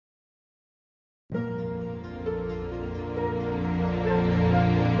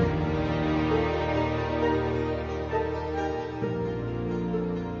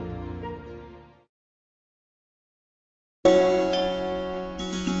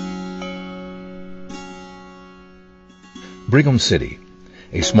Brigham City,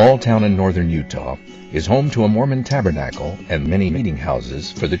 a small town in northern Utah, is home to a Mormon tabernacle and many meeting houses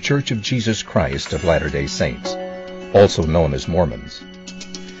for the Church of Jesus Christ of Latter-day Saints, also known as Mormons.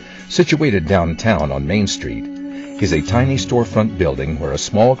 Situated downtown on Main Street is a tiny storefront building where a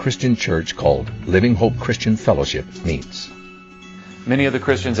small Christian church called Living Hope Christian Fellowship meets. Many of the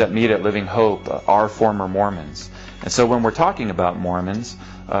Christians that meet at Living Hope are former Mormons. And so when we're talking about Mormons,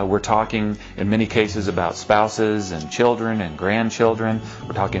 we're talking in many cases about spouses and children and grandchildren.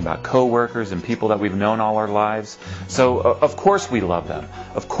 We're talking about co-workers and people that we've known all our lives. So of course we love them.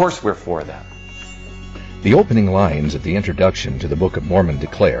 Of course we're for them. The opening lines of the introduction to the Book of Mormon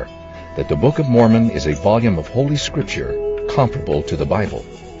declare that the Book of Mormon is a volume of Holy Scripture comparable to the Bible.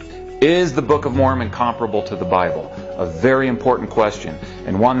 Is the Book of Mormon comparable to the Bible? A very important question,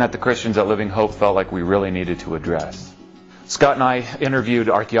 and one that the Christians at Living Hope felt like we really needed to address. Scott and I interviewed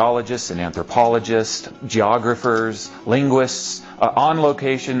archaeologists and anthropologists, geographers, linguists, on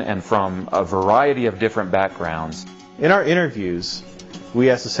location and from a variety of different backgrounds. In our interviews, we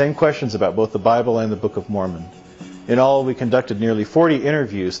asked the same questions about both the Bible and the Book of Mormon. In all, we conducted nearly 40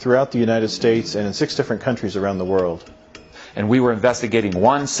 interviews throughout the United States and in 6 different countries around the world. And we were investigating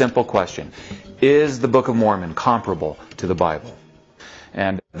one simple question. Is the Book of Mormon comparable to the Bible?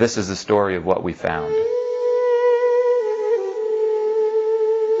 And this is the story of what we found.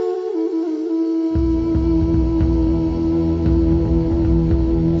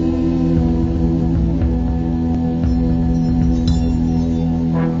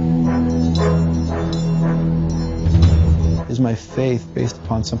 Is my faith based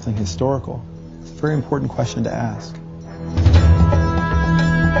upon something historical? It's a very important question to ask.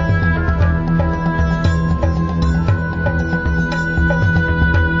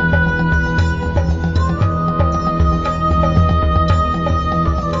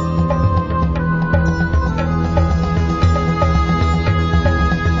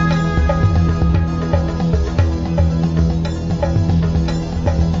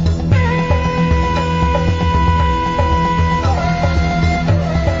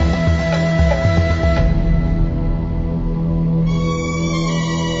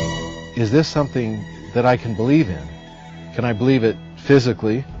 Is this something that I can believe in? Can I believe it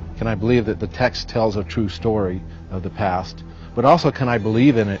physically? Can I believe that the text tells a true story of the past? But also, can I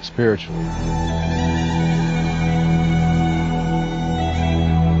believe in it spiritually?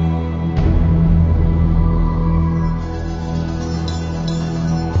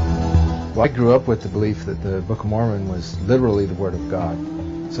 Well, I grew up with the belief that the Book of Mormon was literally the Word of God.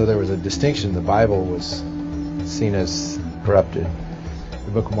 So there was a distinction. The Bible was seen as corrupted.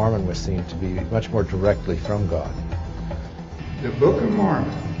 The Book of Mormon was seen to be much more directly from God. The Book of Mormon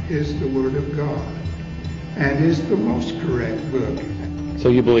is the Word of God and is the most correct book. So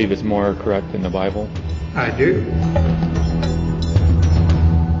you believe it's more correct than the Bible? I do.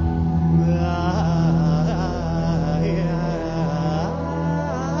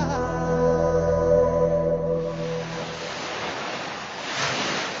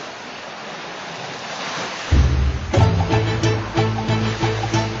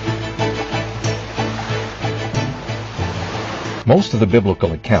 Most of the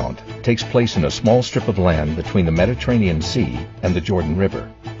biblical account takes place in a small strip of land between the Mediterranean Sea and the Jordan River,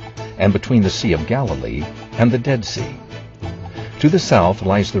 and between the Sea of Galilee and the Dead Sea. To the south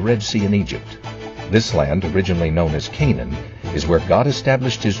lies the Red Sea in Egypt. This land, originally known as Canaan, is where God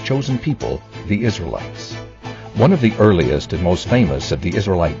established His chosen people, the Israelites. One of the earliest and most famous of the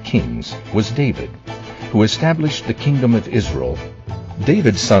Israelite kings was David, who established the kingdom of Israel.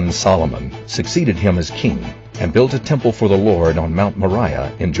 David's son Solomon succeeded him as king and built a temple for the Lord on Mount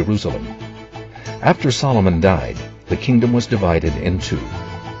Moriah in Jerusalem. After Solomon died, the kingdom was divided in two.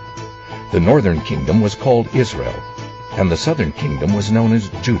 The northern kingdom was called Israel, and the southern kingdom was known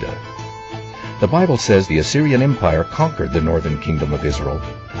as Judah. The Bible says the Assyrian Empire conquered the northern kingdom of Israel.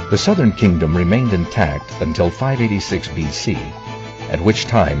 The southern kingdom remained intact until 586 BC, at which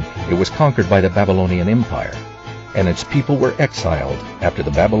time it was conquered by the Babylonian Empire, and its people were exiled after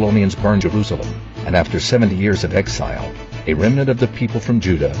the Babylonians burned Jerusalem. And after 70 years of exile, a remnant of the people from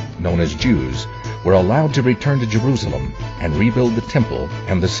Judah, known as Jews, were allowed to return to Jerusalem and rebuild the temple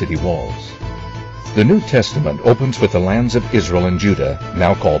and the city walls. The New Testament opens with the lands of Israel and Judah,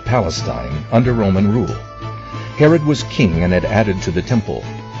 now called Palestine, under Roman rule. Herod was king and had added to the temple.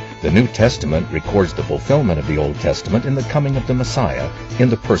 The New Testament records the fulfillment of the Old Testament in the coming of the Messiah in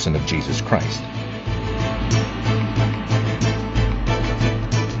the person of Jesus Christ.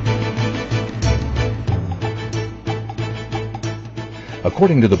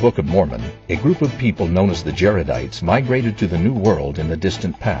 According to the Book of Mormon, a group of people known as the Jaredites migrated to the New World in the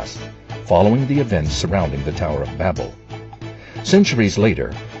distant past, following the events surrounding the Tower of Babel. Centuries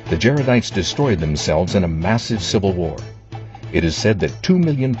later, the Jaredites destroyed themselves in a massive civil war. It is said that 2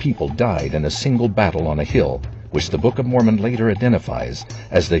 million people died in a single battle on a hill, which the Book of Mormon later identifies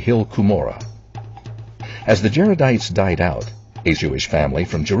as the hill Cumorah. As the Jaredites died out, a Jewish family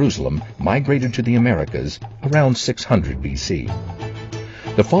from Jerusalem migrated to the Americas around 600 BC.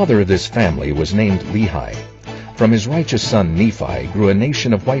 The father of this family was named Lehi. From his righteous son Nephi grew a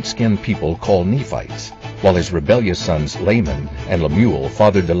nation of white-skinned people called Nephites, while his rebellious sons Laman and Lemuel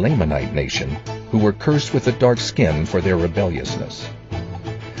fathered the Lamanite nation, who were cursed with a dark skin for their rebelliousness.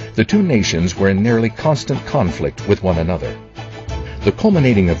 The two nations were in nearly constant conflict with one another. The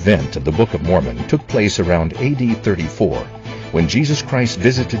culminating event of the Book of Mormon took place around AD 34, when Jesus Christ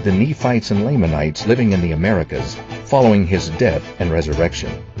visited the Nephites and Lamanites living in the Americas following his death and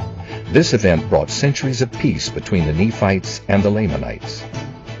resurrection. This event brought centuries of peace between the Nephites and the Lamanites.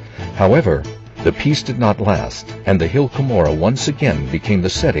 However, the peace did not last, and the hill Cumorah once again became the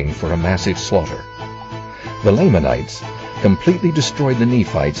setting for a massive slaughter. The Lamanites completely destroyed the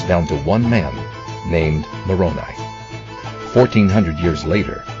Nephites down to one man, named Moroni. 1,400 years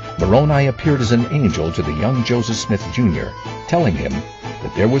later, Moroni appeared as an angel to the young Joseph Smith Jr., telling him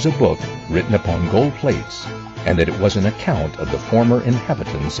that there was a book written upon gold plates, and that it was an account of the former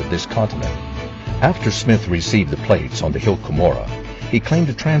inhabitants of this continent. After Smith received the plates on the hill Cumorah, he claimed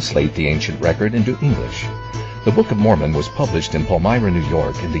to translate the ancient record into English. The Book of Mormon was published in Palmyra, New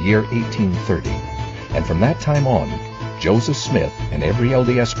York in the year 1830, and from that time on, Joseph Smith and every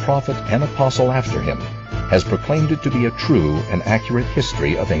LDS prophet and apostle after him has proclaimed it to be a true and accurate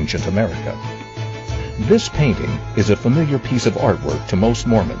history of ancient America. This painting is a familiar piece of artwork to most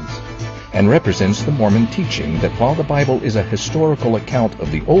Mormons, and represents the Mormon teaching that while the Bible is a historical account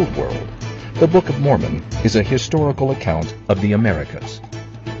of the Old World, the Book of Mormon is a historical account of the Americas.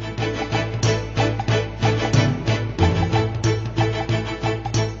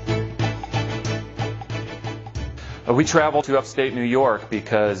 We travel to upstate New York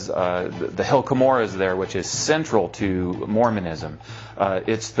because the hill Cumorah is there, which is central to Mormonism.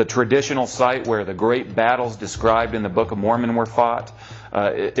 It's the traditional site where the great battles described in the Book of Mormon were fought.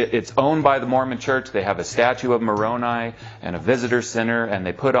 It's owned by the Mormon Church. They have a statue of Moroni and a visitor center, and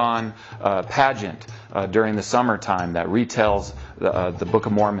they put on a pageant during the summertime that retells the Book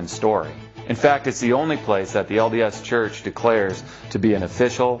of Mormon story. In fact, it's the only place that the LDS Church declares to be an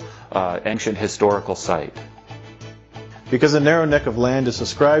official ancient historical site. Because a narrow neck of land is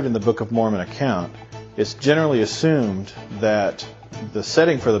described in the Book of Mormon account, it's generally assumed that the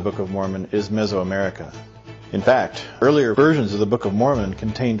setting for the Book of Mormon is Mesoamerica. In fact, earlier versions of the Book of Mormon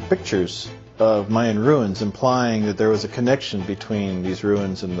contained pictures of Mayan ruins, implying that there was a connection between these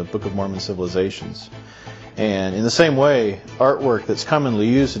ruins and the Book of Mormon civilizations. And in the same way, artwork that's commonly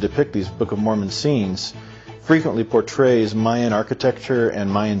used to depict these Book of Mormon scenes frequently portrays Mayan architecture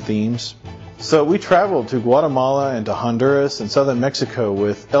and Mayan themes. So we traveled to Guatemala and to Honduras and southern Mexico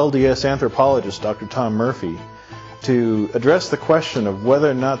with LDS anthropologist Dr. Tom Murphy to address the question of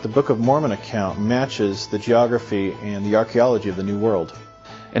whether or not the Book of Mormon account matches the geography and the archaeology of the New World.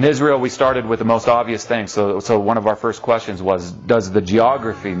 In Israel, we started with the most obvious thing. So one of our first questions was, does the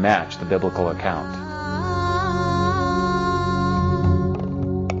geography match the biblical account?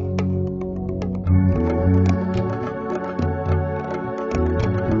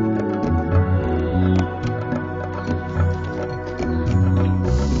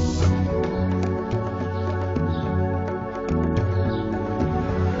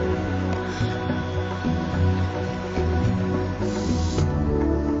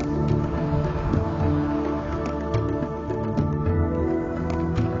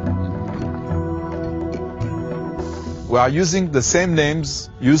 We are using the same names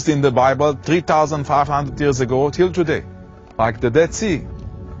used in the Bible 3,500 years ago till today, like the Dead Sea,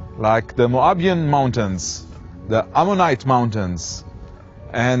 like the Moabian mountains, the Ammonite mountains,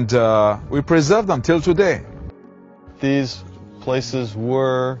 and we preserve them till today. These places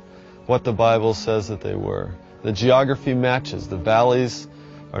were what the Bible says that they were. The geography matches. The valleys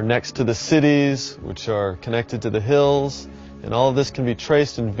are next to the cities, which are connected to the hills, and all of this can be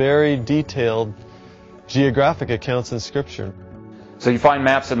traced in very detailed geographic accounts in Scripture. So you find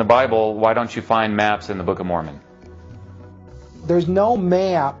maps in the Bible, why don't you find maps in the Book of Mormon? There's no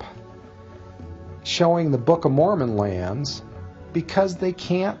map showing the Book of Mormon lands because they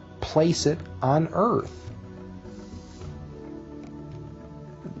can't place it on Earth.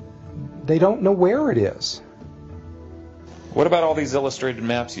 They don't know where it is. What about all these illustrated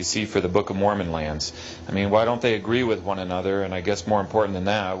maps you see for the Book of Mormon lands? I mean, why don't they agree with one another? And I guess more important than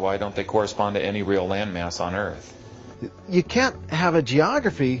that, why don't they correspond to any real landmass on Earth? You can't have a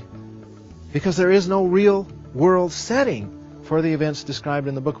geography because there is no real world setting for the events described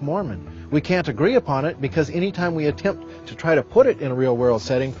in the Book of Mormon. We can't agree upon it because anytime we attempt to try to put it in a real world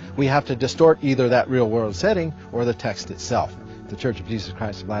setting, we have to distort either that real world setting or the text itself. The Church of Jesus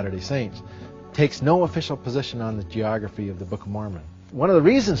Christ of Latter-day Saints takes no official position on the geography of the Book of Mormon. One of the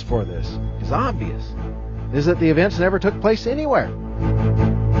reasons for this is obvious, is that the events never took place anywhere.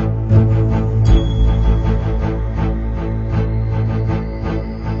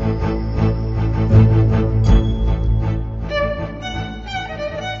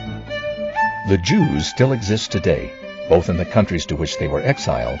 The Jews still exist today, both in the countries to which they were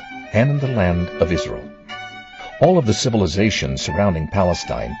exiled and in the land of Israel. All of the civilizations surrounding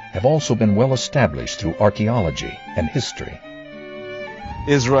Palestine have also been well established through archaeology and history.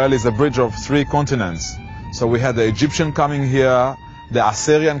 Israel is a bridge of 3 continents. So we had the Egyptian coming here, the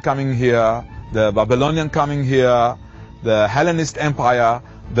Assyrian coming here, the Babylonian coming here, the Hellenist Empire,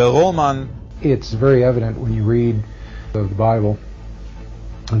 the Roman. It's very evident when you read the Bible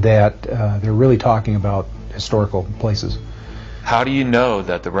that they're really talking about historical places. How do you know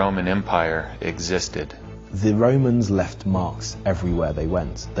that the Roman Empire existed? The Romans left marks everywhere they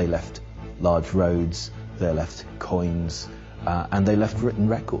went. They left large roads, they left coins, and they left written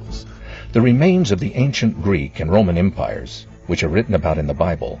records. The remains of the ancient Greek and Roman empires, which are written about in the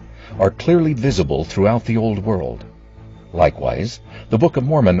Bible, are clearly visible throughout the Old World. Likewise, the Book of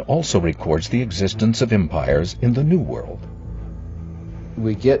Mormon also records the existence of empires in the New World.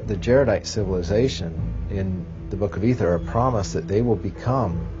 We get the Jaredite civilization in the Book of Ether, a promise that they will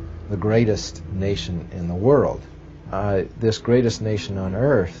become the greatest nation in the world. This greatest nation on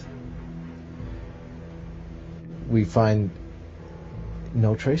earth, we find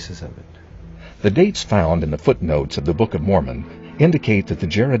no traces of it. The dates found in the footnotes of the Book of Mormon indicate that the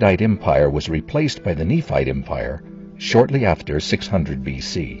Jaredite Empire was replaced by the Nephite Empire shortly after 600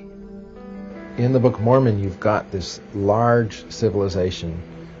 BC. In the Book of Mormon, you've got this large civilization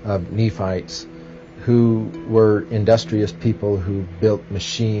of Nephites who were industrious people who built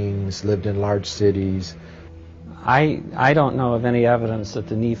machines, lived in large cities. I don't know of any evidence that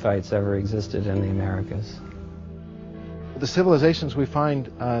the Nephites ever existed in the Americas. The civilizations we find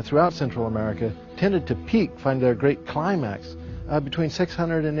throughout Central America tended to peak, find their great climax between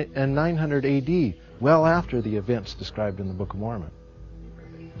 600 and 900 AD, well after the events described in the Book of Mormon.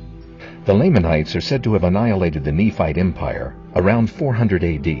 The Lamanites are said to have annihilated the Nephite Empire around 400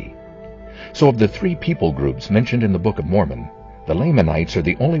 AD. So of the 3 people groups mentioned in the Book of Mormon, the Lamanites are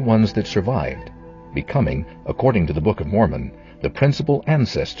the only ones that survived, becoming, according to the Book of Mormon, the principal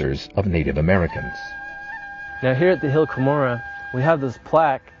ancestors of Native Americans. Now here at the Hill Cumorah, we have this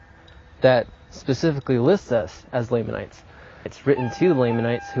plaque that specifically lists us as Lamanites. It's written to the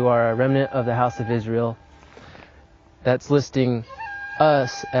Lamanites, who are a remnant of the house of Israel. That's listing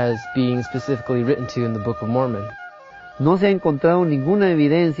us as being specifically written to in the Book of Mormon. No se ha encontrado ninguna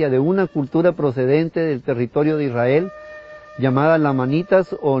evidencia de una cultura procedente del territorio de Israel, llamada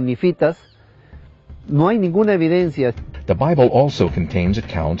Lamanitas o Nifitas. No hay ninguna evidencia. The Bible also contains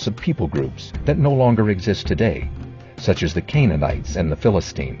accounts of people groups that no longer exist today, such as the Canaanites and the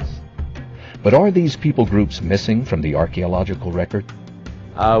Philistines. But are these people groups missing from the archaeological record?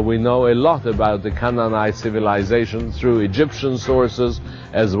 We know a lot about the Canaanite civilization through Egyptian sources,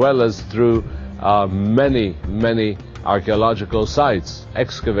 as well as through many archaeological sites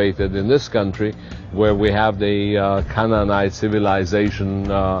excavated in this country, where we have the Canaanite civilization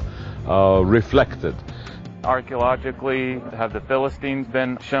reflected. Archaeologically, have the Philistines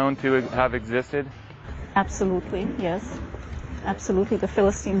been shown to have existed? Absolutely, yes. Absolutely. The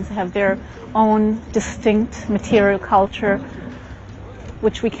Philistines have their own distinct material culture,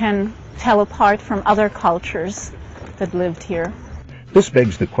 which we can tell apart from other cultures that lived here. This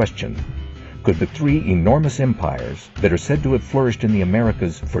begs the question, could the 3 enormous empires that are said to have flourished in the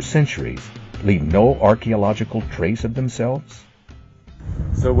Americas for centuries leave no archaeological trace of themselves?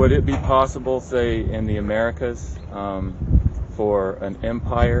 So would it be possible, say, in the Americas, for an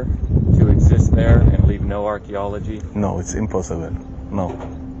empire to exist there and leave no archaeology? No, it's impossible. No,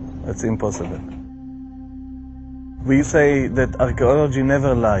 it's impossible. We say that archaeology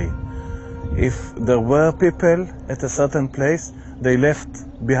never lies. If there were people at a certain place, they left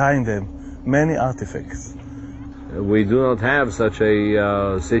behind them many artifacts. We do not have such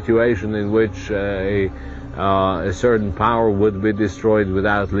a situation in which a certain power would be destroyed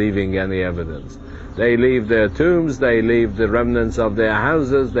without leaving any evidence. They leave their tombs, they leave the remnants of their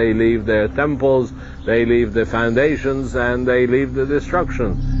houses, they leave their temples, they leave the foundations, and they leave the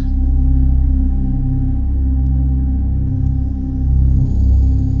destruction.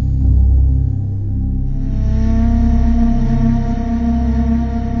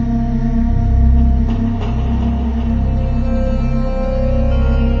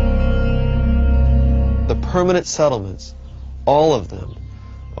 permanent settlements, all of them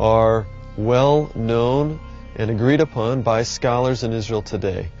are well known and agreed upon by scholars in Israel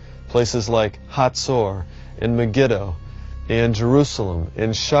today. Places like Hatzor and Megiddo and Jerusalem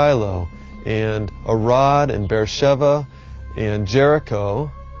and Shiloh and Arad and Beersheba and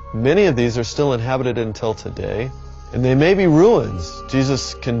Jericho, many of these are still inhabited until today, and they may be ruins.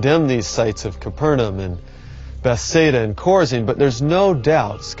 Jesus condemned these sites of Capernaum and Bethsaida and Chorazin, but there's no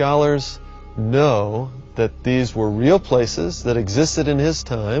doubt, scholars know that these were real places that existed in his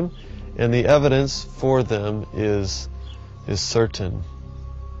time, and the evidence for them is certain.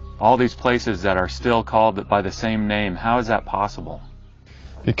 All these places that are still called by the same name, how is that possible?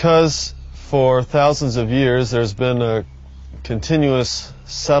 Because for thousands of years there's been a continuous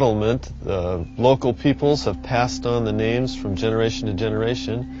settlement. The local peoples have passed on the names from generation to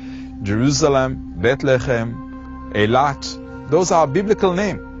generation. Jerusalem, Bethlehem, Eilat, those are biblical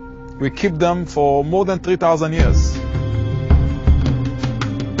names. We keep them for more than 3,000 years.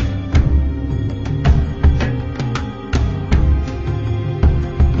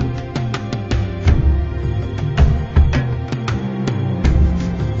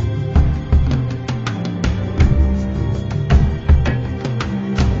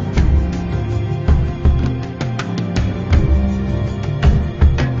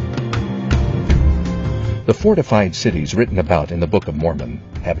 The fortified cities written about in the Book of Mormon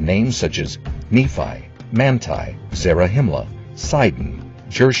have names such as Nephi, Manti, Zarahemla, Sidon,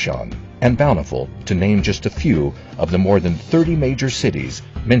 Jershon, and Bountiful, to name just a few of the more than 30 major cities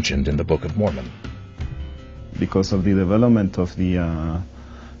mentioned in the Book of Mormon. Because of the development of the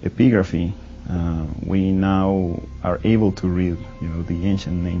epigraphy, we now are able to read, the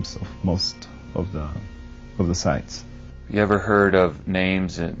ancient names of most of the sites. You ever heard of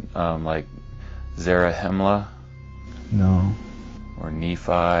names in like Zarahemla? No. Or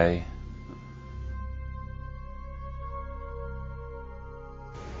Nephi?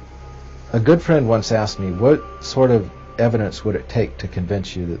 A good friend once asked me, what sort of evidence would it take to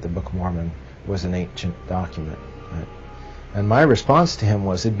convince you that the Book of Mormon was an ancient document? Right? And my response to him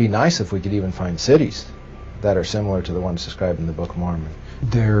was, it'd be nice if we could even find cities that are similar to the ones described in the Book of Mormon.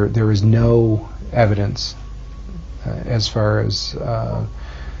 There is no evidence as far as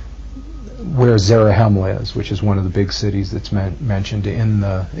where Zarahemla is, which is one of the big cities that's mentioned in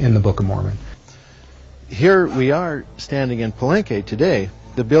the Book of Mormon. Here we are standing in Palenque today.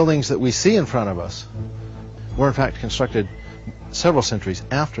 The buildings that we see in front of us were in fact constructed several centuries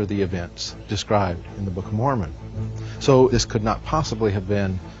after the events described in the Book of Mormon. So this could not possibly have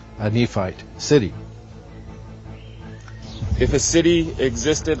been a Nephite city. If a city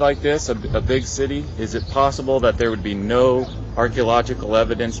existed like this, a big city, is it possible that there would be no archaeological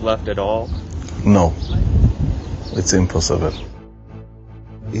evidence left at all? No, it's impossible.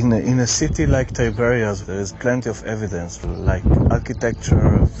 In a city like Tiberias, there is plenty of evidence, like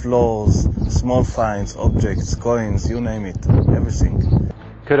architecture, floors, small finds, objects, coins, you name it, everything.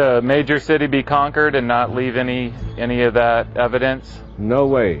 Could a major city be conquered and not leave any of that evidence? No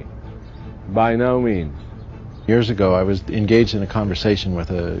way. By no means. Years ago, I was engaged in a conversation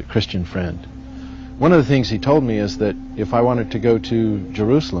with a Christian friend. One of the things he told me is that if I wanted to go to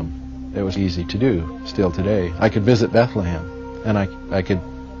Jerusalem, it was easy to do still today. I could visit Bethlehem, and I could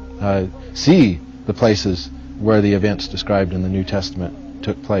see the places where the events described in the New Testament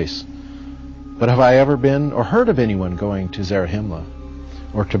took place. But have I ever been or heard of anyone going to Zarahemla,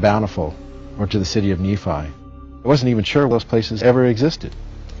 or to Bountiful, or to the city of Nephi? I wasn't even sure those places ever existed.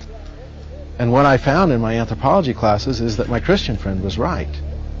 And what I found in my anthropology classes is that my Christian friend was right,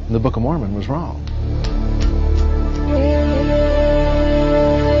 and the Book of Mormon was wrong.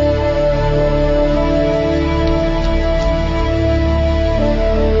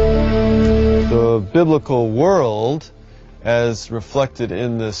 The biblical world, as reflected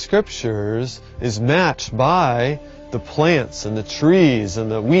in the scriptures, is matched by the plants and the trees,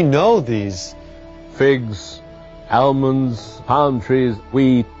 and we know these. Figs, almonds, palm trees,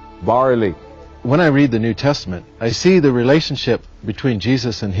 wheat, barley. When I read the New Testament, I see the relationship between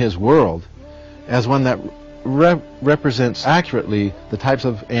Jesus and his world as one that represents accurately the types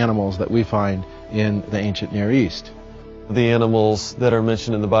of animals that we find in the ancient Near East. The animals that are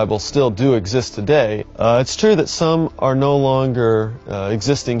mentioned in the Bible still do exist today. It's true that some are no longer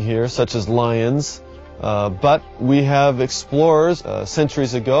existing here, such as lions, but we have explorers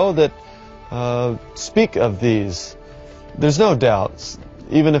centuries ago that speak of these. There's no doubt,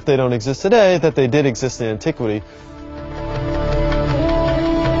 even if they don't exist today, that they did exist in antiquity.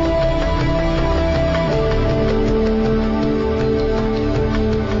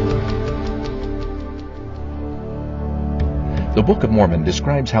 The The Book of Mormon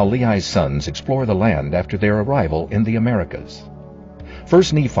describes how Lehi's sons explore the land after their arrival in the Americas.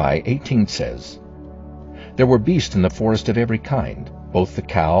 1 Nephi 18 says, "There were beasts in the forest of every kind, both the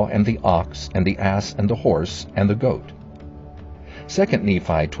cow and the ox and the ass and the horse and the goat." 2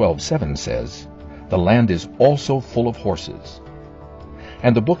 Nephi 12:7 says, "The land is also full of horses."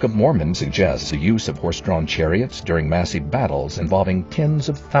 And the Book of Mormon suggests the use of horse-drawn chariots during massive battles involving tens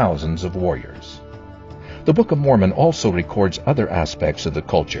of thousands of warriors. The Book of Mormon also records other aspects of the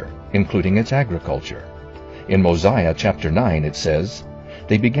culture, including its agriculture. In Mosiah chapter 9 it says,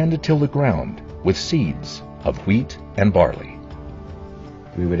 "They began to till the ground with seeds of wheat and barley."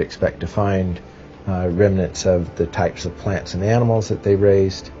 We would expect to find remnants of the types of plants and animals that they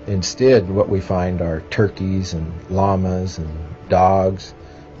raised. Instead, what we find are turkeys and llamas and dogs.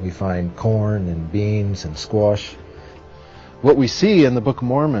 We find corn and beans and squash. What we see in the Book of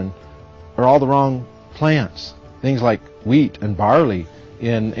Mormon are all the wrong plants, things like wheat and barley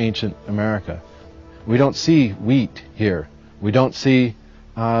in ancient America. We don't see wheat here. We don't see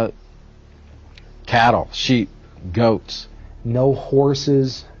cattle, sheep, goats. No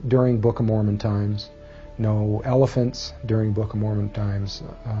horses during Book of Mormon times. No elephants during Book of Mormon times.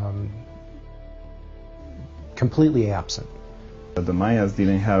 Completely absent. The Mayas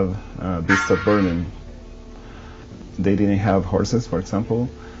didn't have beasts of burden. They didn't have horses, for example.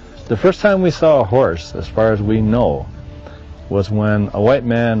 The first time we saw a horse, as far as we know, was when a white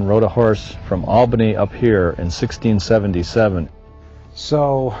man rode a horse from Albany up here in 1677.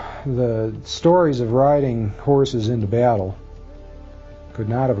 So the stories of riding horses into battle could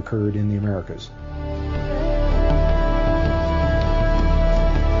not have occurred in the Americas.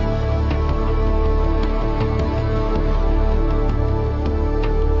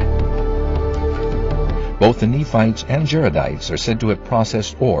 Both the Nephites and Jaredites are said to have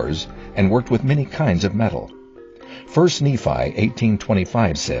processed ores and worked with many kinds of metal. 1 Nephi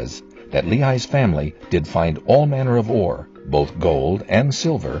 18:25 says that Lehi's family did find all manner of ore, both gold and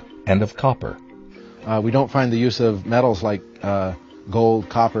silver, and of copper. We don't find the use of metals like gold,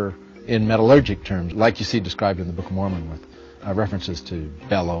 copper in metallurgic terms, like you see described in the Book of Mormon with references to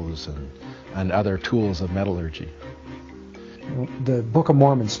bellows and other tools of metallurgy. The Book of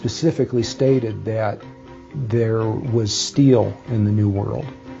Mormon specifically stated that there was steel in the New World.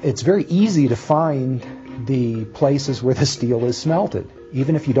 It's very easy to find the places where the steel is smelted.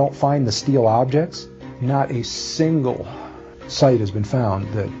 Even if you don't find the steel objects, not a single site has been found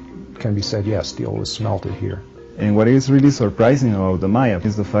that can be said, yes, steel was smelted here. And what is really surprising about the Maya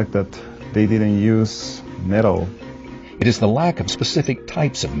is the fact that they didn't use metal. It is the lack of specific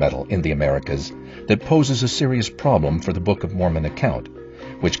types of metal in the Americas that poses a serious problem for the Book of Mormon account,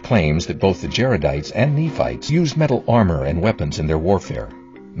 which claims that both the Jaredites and Nephites used metal armor and weapons in their warfare,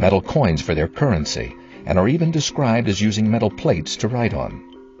 metal coins for their currency, and are even described as using metal plates to write on.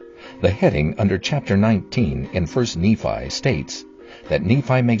 The heading under chapter 19 in 1 Nephi states that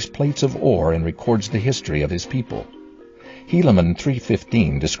Nephi makes plates of ore and records the history of his people. Helaman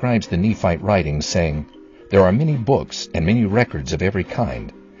 3:15 describes the Nephite writings, saying, "There are many books and many records of every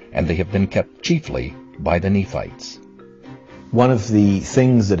kind, and they have been kept chiefly by the Nephites." One of the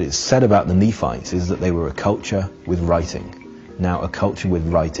things that is said about the Nephites is that they were a culture with writing. Now, a culture with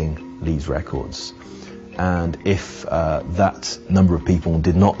writing leaves records. And if that number of people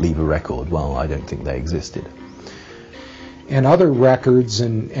did not leave a record, well, I don't think they existed. And other records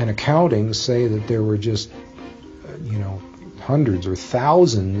and accountings say that there were just, hundreds or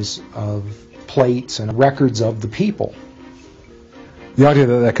thousands of plates and records of the people. The idea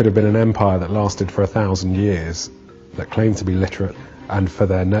that there could have been an empire that lasted for 1,000 years, that claimed to be literate, and for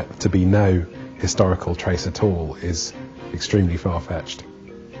there to be no historical trace at all is extremely far-fetched.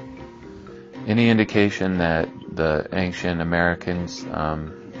 Any indication that the ancient Americans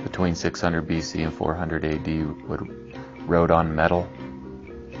between 600 BC and 400 AD wrote on metal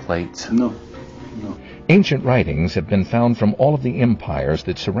plates? No. Ancient writings have been found from all of the empires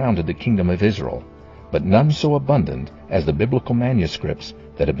that surrounded the kingdom of Israel, but none so abundant as the biblical manuscripts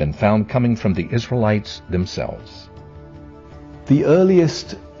that have been found coming from the Israelites themselves. The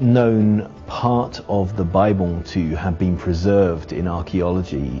earliest known part of the Bible to have been preserved in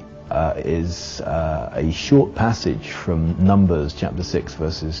archaeology is a short passage from Numbers chapter 6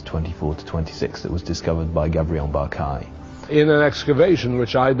 verses 24 to 26 that was discovered by Gabriel Barkai. In an excavation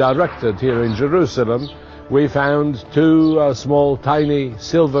which I directed here in Jerusalem, we found two small tiny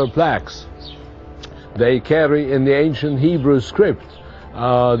silver plaques. They carry in the ancient Hebrew script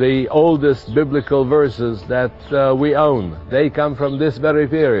the oldest biblical verses that we own. They come from this very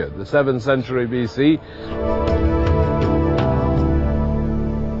period, the 7th century BC.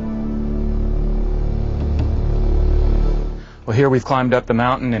 Well, here we've climbed up the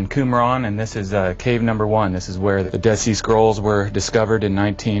mountain in Qumran, and this is cave number 1. This is where the Dead Sea Scrolls were discovered in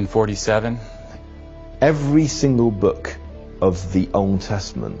 1947. Every single book of the Old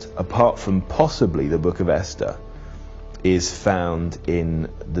Testament, apart from possibly the book of Esther, is found in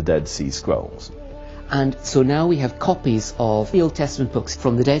the Dead Sea Scrolls. And so now we have copies of the Old Testament books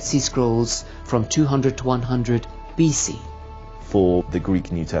from the Dead Sea Scrolls from 200 to 100 BC. For the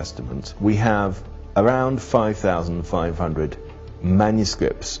Greek New Testament, we have around 5,500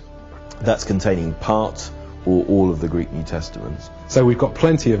 manuscripts that's containing part or all of the Greek New Testament. So we've got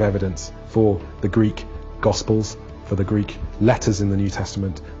plenty of evidence for the Greek Gospels, for the Greek letters in the New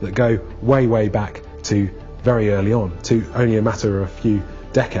Testament that go way, way back to very early on, to only a matter of a few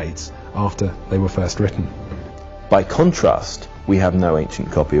decades after they were first written. By contrast, we have no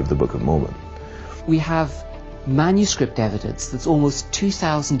ancient copy of the Book of Mormon. We have manuscript evidence that's almost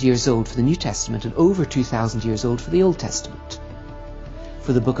 2,000 years old for the New Testament and over 2,000 years old for the Old Testament.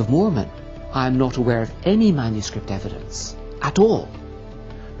 For the Book of Mormon, I am not aware of any manuscript evidence at all.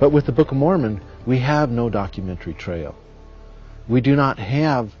 But with the Book of Mormon, we have no documentary trail. We do not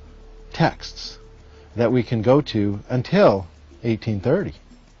have texts that we can go to until 1830.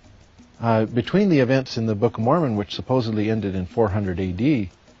 Between the events in the Book of Mormon, which supposedly ended in 400 AD,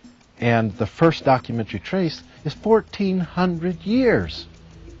 and the first documentary trace is 1,400 years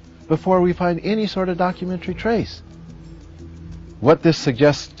before we find any sort of documentary trace. What this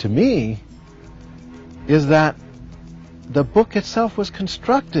suggests to me is that the book itself was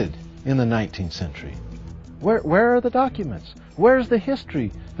constructed in the 19th century. Where are the documents? Where's the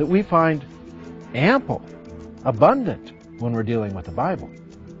history that we find ample, abundant when we're dealing with the Bible?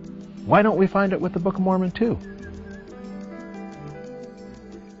 Why don't we find it with the Book of Mormon too?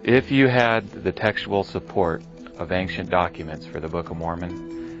 If you had the textual support of ancient documents for the Book of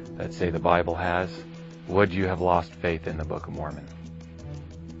Mormon that say the Bible has, would you have lost faith in the Book of Mormon?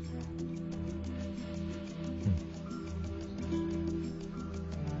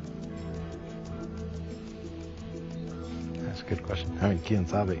 That's a good question. I mean, quién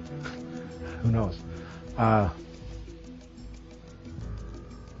sabe? Who knows?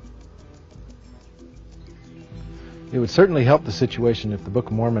 It would certainly help the situation if the Book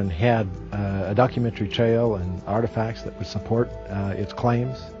of Mormon had a documentary trail and artifacts that would support its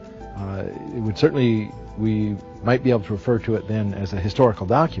claims. It would certainly, we might be able to refer to it then as a historical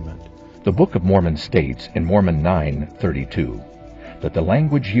document. The Book of Mormon states in Mormon 9:32 that the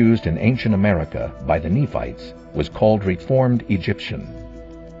language used in ancient America by the Nephites was called Reformed Egyptian.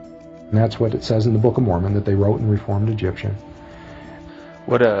 And that's what it says in the Book of Mormon, that they wrote in Reformed Egyptian.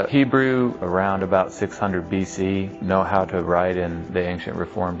 Would a Hebrew around about 600 BC know how to write in the ancient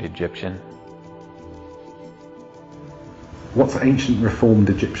Reformed Egyptian? What's ancient Reformed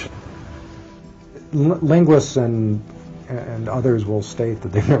Egyptian? Linguists and others will state that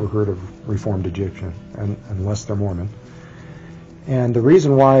they've never heard of Reformed Egyptian, unless they're Mormon. And the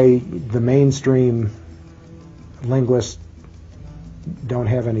reason why the mainstream linguists don't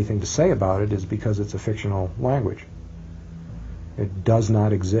have anything to say about it is because it's a fictional language. It does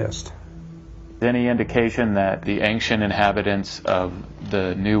not exist. Any indication that the ancient inhabitants of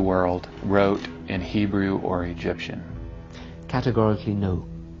the New World wrote in Hebrew or Egyptian? Categorically no.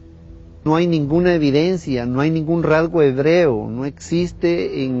 No hay ninguna evidencia, no hay ningún rasgo hebreo, no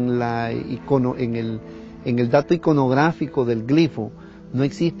existe en el dato iconográfico del glifo, no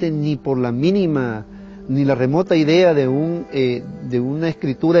existe ni por la mínima ni la remota idea de una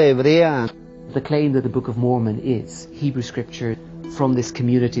escritura hebrea. The claim that the Book of Mormon is Hebrew scripture from this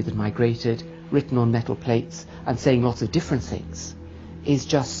community that migrated, written on metal plates and saying lots of different things, is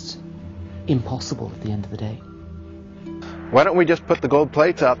just impossible at the end of the day. Why don't we just put the gold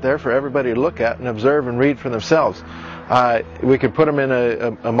plates out there for everybody to look at and observe and read for themselves? We could put them in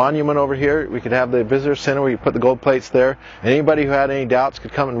a monument over here. We could have the visitor center where you put the gold plates there. Anybody who had any doubts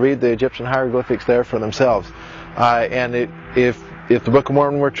could come and read the Egyptian hieroglyphics there for themselves. If the Book of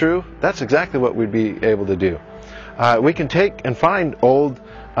Mormon were true, that's exactly what we'd be able to do. We can take and find old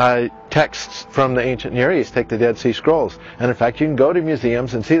texts from the ancient Near East, take the Dead Sea Scrolls. And in fact, you can go to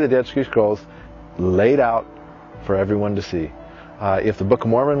museums and see the Dead Sea Scrolls laid out for everyone to see. If the Book of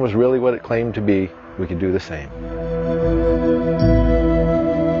Mormon was really what it claimed to be, we could do the same.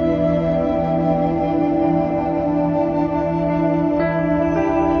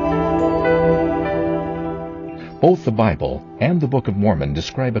 Both the Bible and the Book of Mormon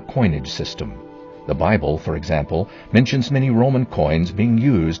describe a coinage system. The Bible, for example, mentions many Roman coins being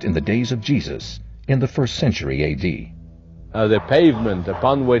used in the days of Jesus in the 1st century A.D. The pavement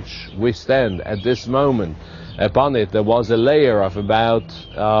upon which we stand at this moment, upon it there was a layer of about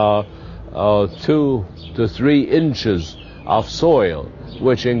 2 to 3 inches of soil,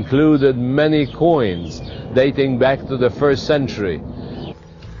 which included many coins dating back to the 1st century.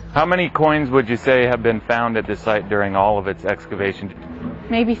 How many coins would you say have been found at this site during all of its excavation?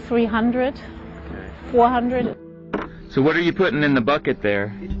 Maybe 300, 400. So what are you putting in the bucket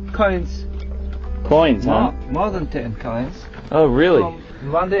there? Coins. Coins, huh? More than 10 coins. Oh, really?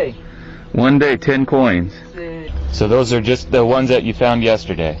 One day. One day, 10 coins. So those are just the ones that you found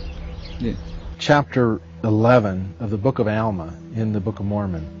yesterday? Yeah. Chapter 11 of the Book of Alma in the Book of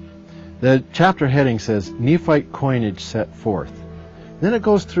Mormon. The chapter heading says, Nephite coinage set forth. Then it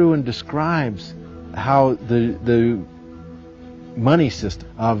goes through and describes how the money system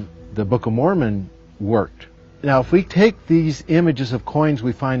of the Book of Mormon worked. Now, if we take these images of coins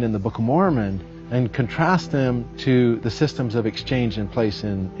we find in the Book of Mormon and contrast them to the systems of exchange in place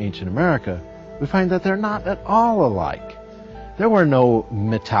in ancient America, we find that they're not at all alike. There were no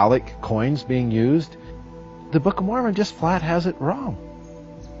metallic coins being used. The Book of Mormon just flat has it wrong.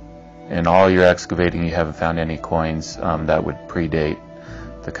 In all your excavating, you haven't found any coins that would predate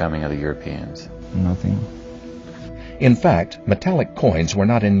the coming of the Europeans? Nothing. In fact, metallic coins were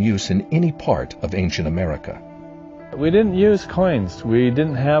not in use in any part of ancient America. We didn't use coins. We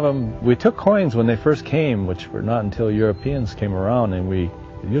didn't have them. We took coins when they first came, which were not until Europeans came around, and we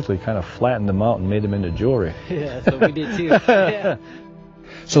usually kind of flattened them out and made them into jewelry. Yeah, that's what we did too. Yeah.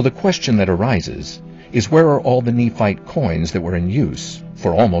 So the question that arises is, where are all the Nephite coins that were in use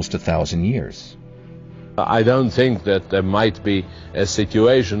for almost 1,000 years? I don't think that there might be a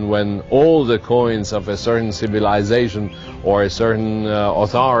situation when all the coins of a certain civilization or a certain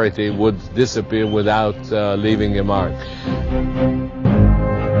authority would disappear without leaving a mark.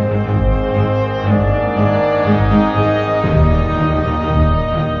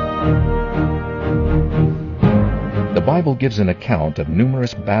 The Bible gives an account of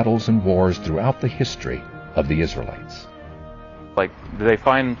numerous battles and wars throughout the history of the Israelites. Like, do they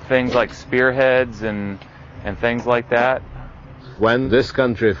find things like spearheads and things like that? When this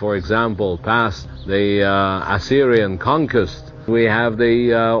country, for example, passed the Assyrian conquest, we have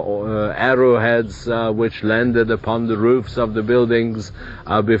the arrowheads which landed upon the roofs of the buildings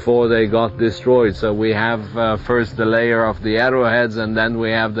before they got destroyed. So we have first the layer of the arrowheads, and then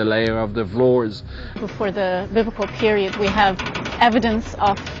we have the layer of the floors. Before the biblical period, we have evidence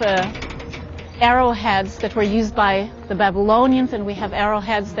of arrowheads that were used by the Babylonians, and we have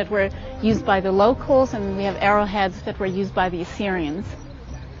arrowheads that were used by the locals, and we have arrowheads that were used by the Assyrians.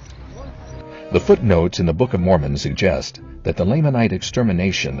 The footnotes in the Book of Mormon suggest that the Lamanite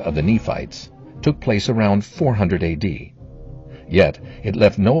extermination of the Nephites took place around 400 AD. Yet, it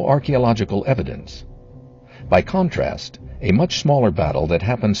left no archaeological evidence. By contrast, a much smaller battle that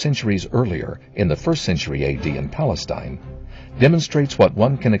happened centuries earlier in the 1st century AD in Palestine demonstrates what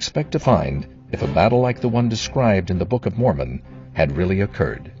one can expect to find if a battle like the one described in the Book of Mormon had really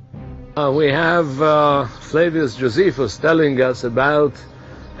occurred. We have Flavius Josephus telling us about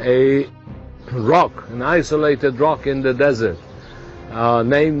a rock, an isolated rock in the desert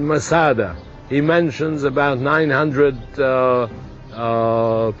named Masada. He mentions about 900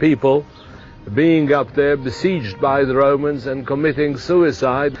 people being up there, besieged by the Romans and committing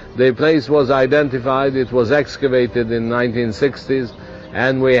suicide. The place was identified, it was excavated in 1960s,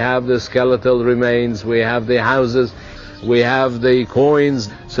 and we have the skeletal remains, we have the houses, we have the coins,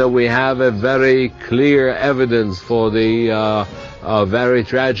 so we have a very clear evidence for the very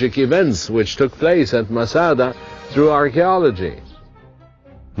tragic events which took place at Masada through archaeology.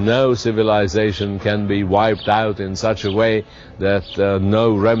 No civilization can be wiped out in such a way that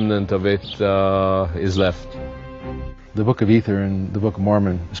no remnant of it is left. The Book of Ether and the Book of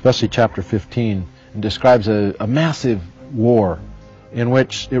Mormon, especially chapter 15, describes a massive war in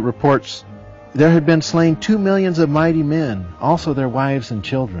which it reports there had been slain 2 millions of mighty men, also their wives and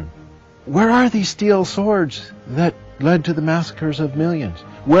children. Where are these steel swords that led to the massacres of millions?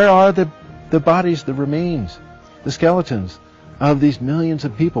 Where are the bodies, the remains, the skeletons of these millions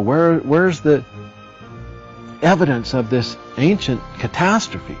of people? Where's the evidence of this ancient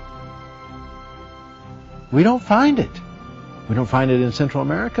catastrophe? We don't find it. We don't find it in Central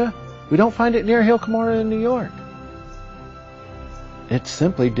America. We don't find it near Hill Cumorah in New York. It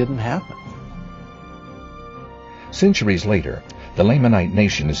simply didn't happen. Centuries later, the Lamanite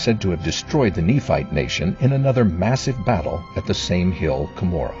nation is said to have destroyed the Nephite nation in another massive battle at the same hill,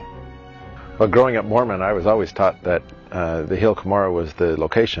 Cumorah. Well, growing up Mormon, I was always taught that the hill Cumorah was the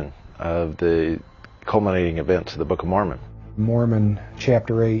location of the culminating events of the Book of Mormon. Mormon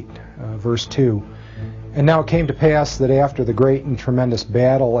chapter 8, verse 2. And now it came to pass that after the great and tremendous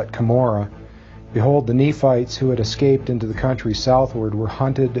battle at Cumorah, behold, the Nephites who had escaped into the country southward were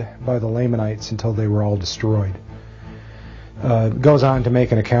hunted by the Lamanites until they were all destroyed. Goes on to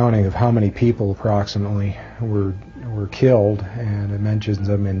make an accounting of how many people approximately were killed, and it mentions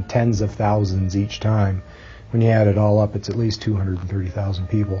them in tens of thousands each time. When you add it all up, it's at least 230,000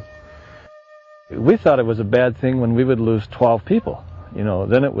 people. We thought it was a bad thing when we would lose 12 people. You know,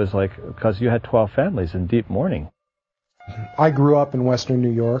 then it was like, because you had 12 families in deep mourning. I grew up in Western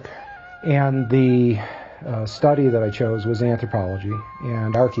New York, and the study that I chose was anthropology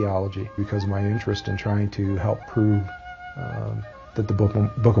and archaeology because of my interest in trying to help prove that the Book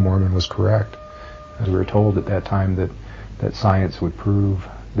of Mormon was correct. As we were told at that time that science would prove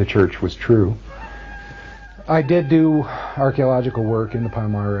the church was true. I did do archaeological work in the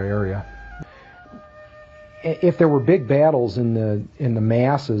Palmyra area. If there were big battles in the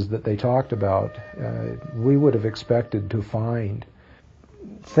masses that they talked about, we would have expected to find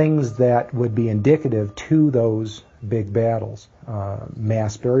things that would be indicative to those big battles.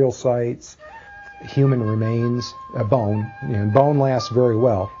 Mass burial sites, human remains, bone. You know, bone lasts very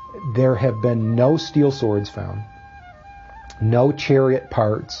well. There have been no steel swords found, no chariot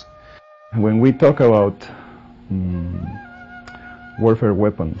parts. When we talk about warfare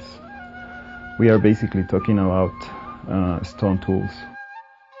weapons, we are basically talking about stone tools.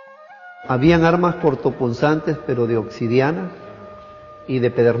 Habían armas cortopunzantes, pero de obsidiana y de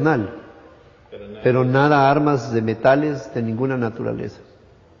pedernal, pero nada armas de metales de ninguna naturaleza.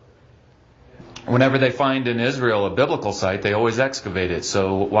 Whenever they find in Israel a biblical site, they always excavate it.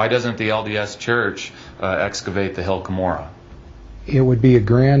 So why doesn't the LDS Church excavate the Hill Cumorah? It would be a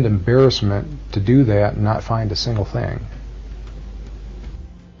grand embarrassment to do that and not find a single thing.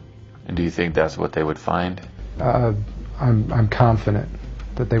 And do you think that's what they would find? I'm confident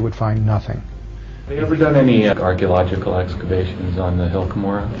that they would find nothing. Have they ever done any archaeological excavations on the Hill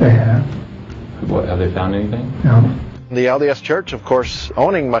Cumorah? They have. What, have they found anything? No. The LDS Church, of course,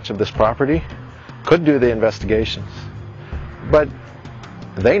 owning much of this property, could do the investigations. But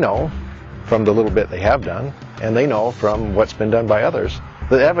they know from the little bit they have done, and they know from what's been done by others,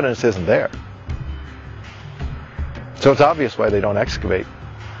 the evidence isn't there. So it's obvious why they don't excavate.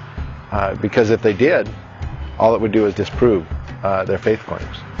 Because if they did, all it would do is disprove their faith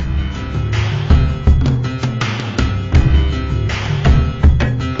claims.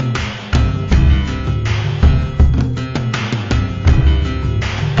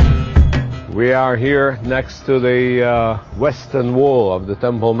 We are here next to the western wall of the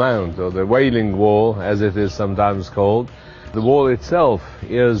Temple Mount, or the Wailing Wall, as it is sometimes called. The wall itself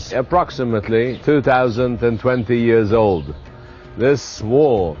is approximately 2,020 years old. This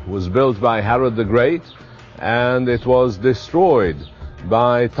wall was built by Herod the Great, and it was destroyed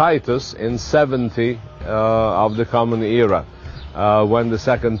by Titus in 70 of the Common Era, when the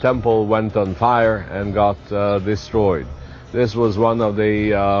Second Temple went on fire and got destroyed. This was one of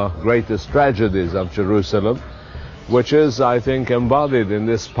the greatest tragedies of Jerusalem, which is, I think, embodied in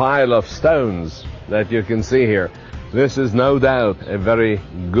this pile of stones that you can see here. This is no doubt a very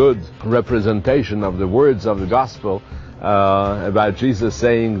good representation of the words of the gospel about Jesus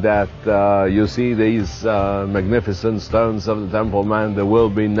saying that you see these magnificent stones of the Temple Mount, there will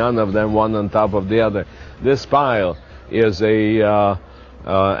be none of them one on top of the other. This pile is an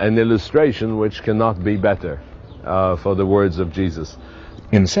illustration which cannot be better for the words of Jesus.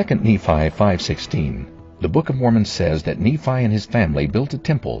 In 2 Nephi 5:16, the Book of Mormon says that Nephi and his family built a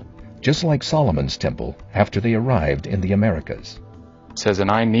temple, just like Solomon's temple, after they arrived in the Americas. It says, and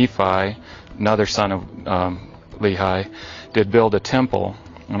I, Nephi, another son of Lehi, did build a temple,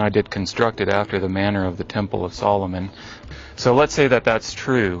 and I did construct it after the manner of the temple of Solomon. So let's say that that's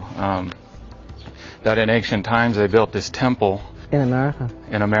true, that in ancient times they built this temple in America.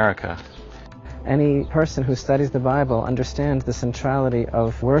 In America. Any person who studies the Bible understands the centrality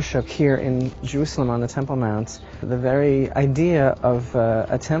of worship here in Jerusalem on the Temple Mount. The very idea of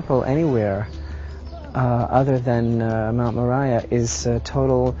a temple anywhere other than Mount Moriah is a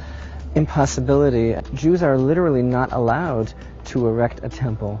total impossibility. Jews are literally not allowed to erect a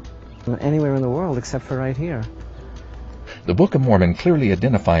temple anywhere in the world except for right here. The Book of Mormon clearly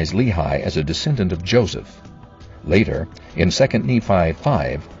identifies Lehi as a descendant of Joseph. Later, in 2 Nephi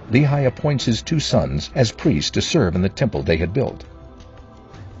 5, Lehi appoints his two sons as priests to serve in the temple they had built.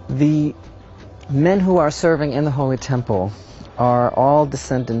 The men who are serving in the Holy Temple are all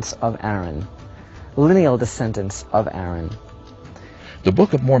descendants of Aaron, lineal descendants of Aaron. The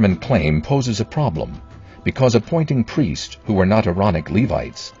Book of Mormon claim poses a problem because appointing priests who were not Aaronic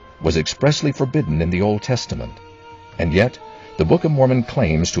Levites was expressly forbidden in the Old Testament. And yet, the Book of Mormon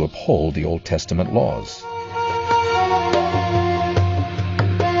claims to uphold the Old Testament laws.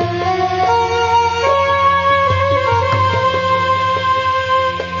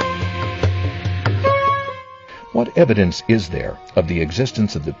 What evidence is there of the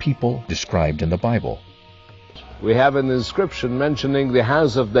existence of the people described in the Bible? We have an inscription mentioning the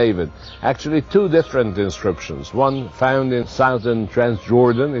house of David. Actually, two different inscriptions. One found in southern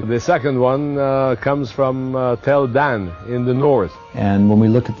Transjordan. The second one comes from Tel Dan in the north. And when we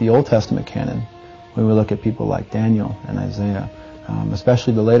look at the Old Testament canon, when we look at people like Daniel and Isaiah,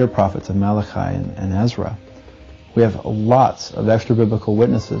 especially the later prophets of Malachi and Ezra, we have lots of extra-biblical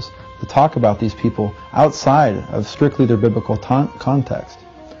witnesses to talk about these people outside of strictly their biblical context.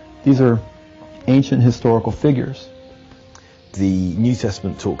 These are ancient historical figures. The New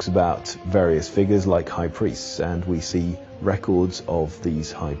Testament talks about various figures like high priests, and we see records of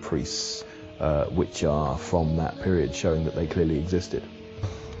these high priests which are from that period, showing that they clearly existed.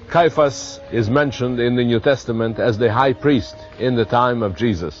 Caiaphas is mentioned in the New Testament as the high priest in the time of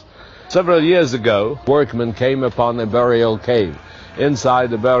Jesus. Several years ago, workmen came upon a burial cave.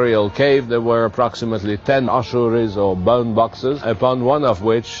 Inside the burial cave there were approximately 10 ossuaries or bone boxes, upon one of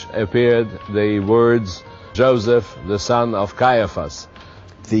which appeared the words, Joseph, the son of Caiaphas.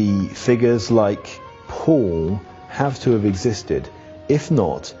 The figures like Paul have to have existed. If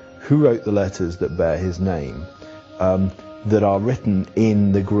not, who wrote the letters that bear his name, that are written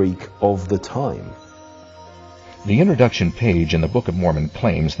in the Greek of the time? The introduction page in the Book of Mormon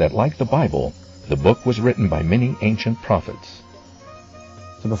claims that, like the Bible, the book was written by many ancient prophets.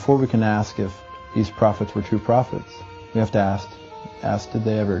 So before we can ask if these prophets were true prophets, we have to ask did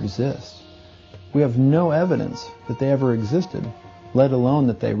they ever exist? We have no evidence that they ever existed, let alone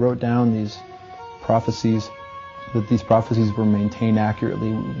that they wrote down these prophecies, that these prophecies were maintained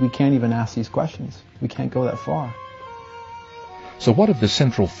accurately. We can't even ask these questions. We can't go that far. So what of the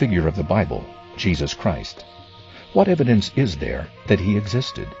central figure of the Bible, Jesus Christ? What evidence is there that he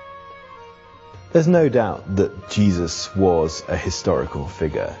existed? There's no doubt that Jesus was a historical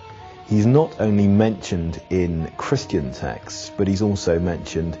figure. He's not only mentioned in Christian texts, but he's also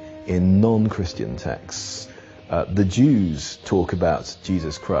mentioned in non-Christian texts. The Jews talk about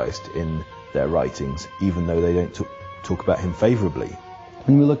Jesus Christ in their writings, even though they don't talk about him favorably.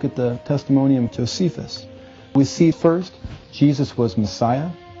 When we look at the Testimonium of Josephus, we see first Jesus was Messiah,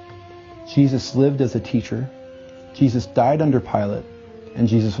 Jesus lived as a teacher, Jesus died under Pilate, and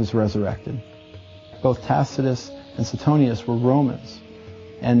Jesus was resurrected. Both Tacitus and Suetonius were Romans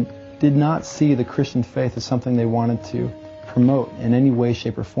and did not see the Christian faith as something they wanted to promote in any way,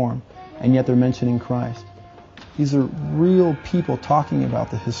 shape, or form, and yet they're mentioning Christ. These are real people talking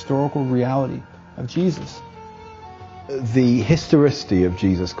about the historical reality of Jesus. The historicity of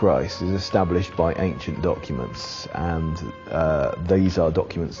Jesus Christ is established by ancient documents, and these are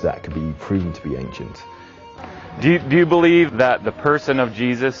documents that can be proven to be ancient. Do you believe that the person of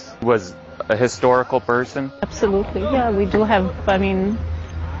Jesus was a historical person? Absolutely, yeah. We do have, a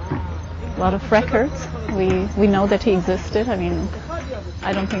lot of records. We know that he existed.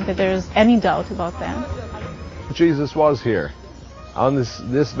 I don't think that there's any doubt about that. Jesus was here. On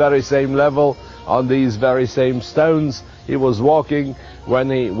this very same level, on these very same stones, he was walking when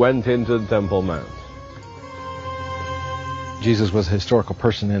he went into the Temple Mount. Jesus was a historical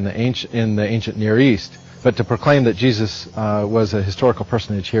person in the ancient Near East. But to proclaim that Jesus was a historical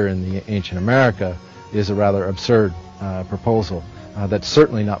personage here in the ancient America is a rather absurd proposal that's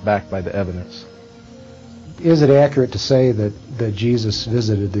certainly not backed by the evidence. Is it accurate to say that Jesus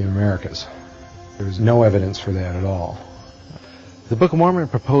visited the Americas? There's no evidence for that at all. The Book of Mormon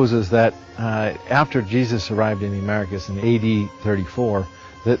proposes that after Jesus arrived in the Americas in AD 34,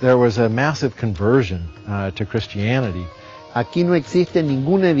 that there was a massive conversion to Christianity. Aquí no existe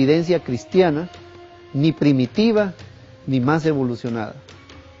ninguna evidencia cristiana, ni primitiva, ni más evolucionada.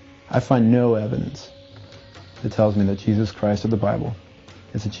 I find no evidence that tells me that Jesus Christ of the Bible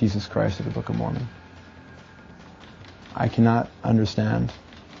is the Jesus Christ of the Book of Mormon. I cannot understand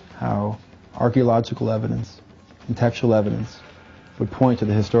how archaeological evidence and textual evidence would point to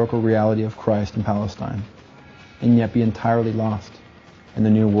the historical reality of Christ in Palestine and yet be entirely lost in the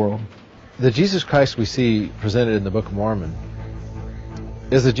New World. The Jesus Christ we see presented in the Book of Mormon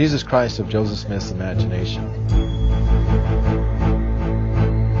is the Jesus Christ of Joseph Smith's imagination.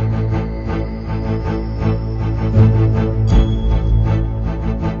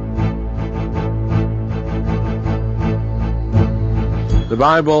 The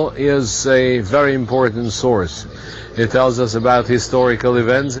Bible is a very important source. It tells us about historical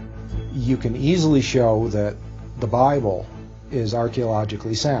events. You can easily show that the Bible is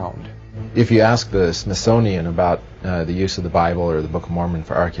archaeologically sound. If you ask the Smithsonian about the use of the Bible or the Book of Mormon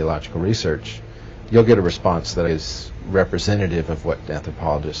for archaeological research, you'll get a response that is representative of what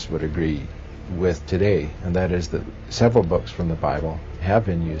anthropologists would agree with today, and that is that several books from the Bible have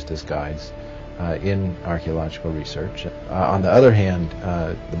been used as guides in archaeological research. On the other hand,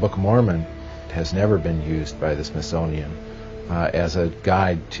 the Book of Mormon has never been used by the Smithsonian as a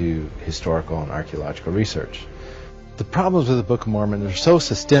guide to historical and archaeological research. The problems with the Book of Mormon are so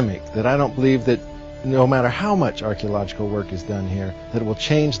systemic that I don't believe that no matter how much archaeological work is done here, that it will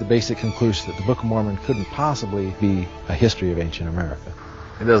change the basic conclusion that the Book of Mormon couldn't possibly be a history of ancient America.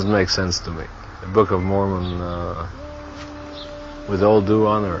 It doesn't make sense to me. The Book of Mormon, with all due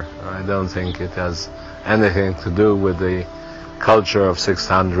honor, I don't think it has anything to do with the culture of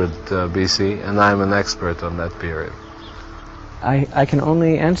 600 BC, and I'm an expert on that period. I can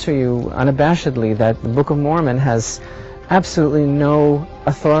only answer you unabashedly that the Book of Mormon has absolutely no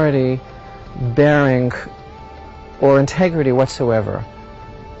authority, bearing, or integrity whatsoever.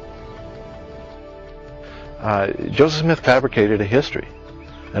 Joseph Smith fabricated a history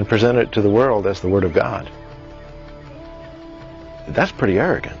and presented it to the world as the Word of God. That's pretty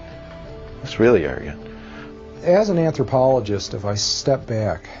arrogant. That's really arrogant. As an anthropologist, if I step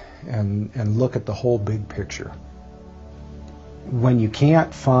back and look at the whole big picture, when you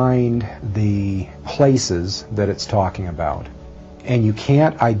can't find the places that it's talking about, and you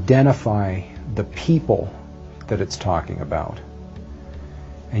can't identify the people that it's talking about,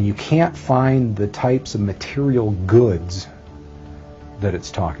 and you can't find the types of material goods that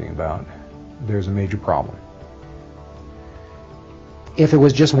it's talking about, there's a major problem. If it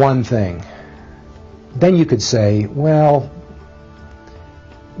was just one thing, then you could say, well,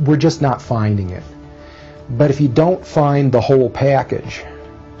 we're just not finding it. But if you don't find the whole package,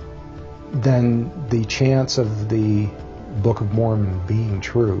 then the chance of the Book of Mormon being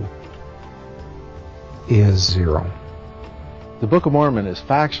true is zero. The Book of Mormon is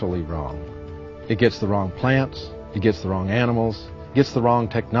factually wrong. It gets the wrong plants, it gets the wrong animals, it gets the wrong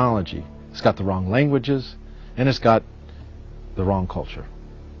technology, it's got the wrong languages, and it's got the wrong culture.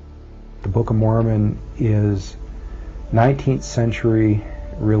 The Book of Mormon is 19th century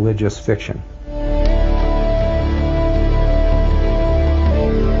religious fiction.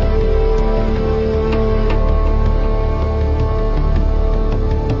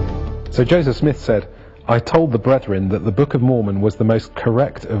 So Joseph Smith said, "I told the brethren that the Book of Mormon was the most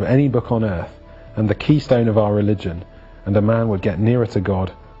correct of any book on earth and the keystone of our religion, and a man would get nearer to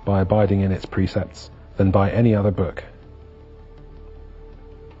God by abiding in its precepts than by any other book."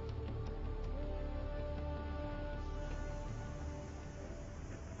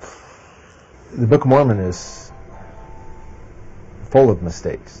 The Book of Mormon is full of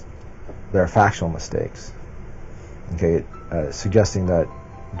mistakes. There are factual mistakes. Okay, suggesting that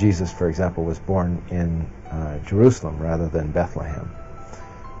Jesus, for example, was born in Jerusalem rather than Bethlehem.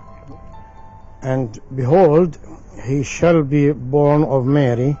 And behold, he shall be born of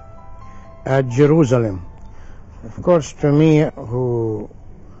Mary at Jerusalem. Of course, to me, who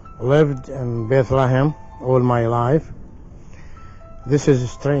lived in Bethlehem all my life, this is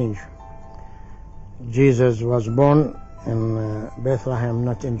strange. Jesus was born in Bethlehem,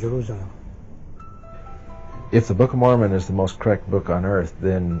 not in Jerusalem. If the Book of Mormon is the most correct book on earth,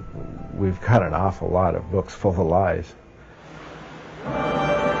 then we've got an awful lot of books full of lies.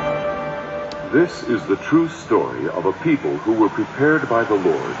 This is the true story of a people who were prepared by the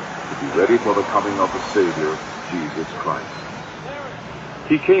Lord to be ready for the coming of the Savior, Jesus Christ.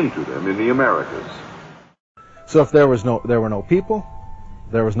 He came to them in the Americas. So if there were no people,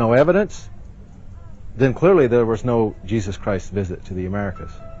 there was no evidence, then clearly there was no Jesus Christ visit to the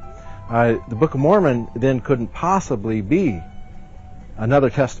Americas. The Book of Mormon then couldn't possibly be another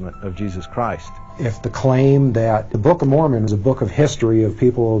testament of Jesus Christ. If the claim that the Book of Mormon is a book of history of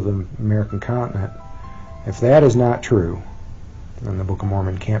people of the American continent, if that is not true, then the Book of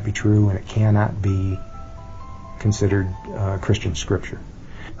Mormon can't be true and it cannot be considered Christian scripture.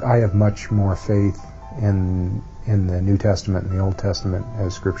 I have much more faith in the New Testament and the Old Testament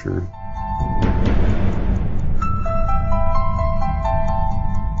as scripture.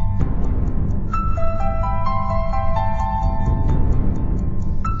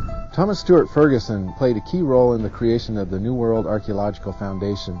 Thomas Stewart Ferguson played a key role in the creation of the New World Archaeological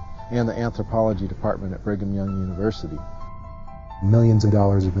Foundation and the Anthropology Department at Brigham Young University. Millions of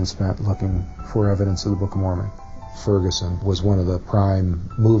dollars have been spent looking for evidence of the Book of Mormon. Ferguson was one of the prime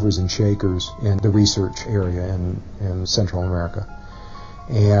movers and shakers in the research area in Central America,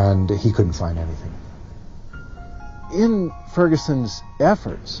 and he couldn't find anything. In Ferguson's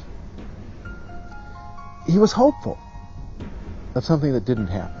efforts, he was hopeful of something that didn't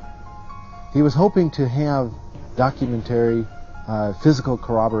happen. He was hoping to have documentary, physical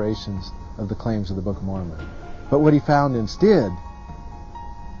corroborations of the claims of the Book of Mormon. But what he found instead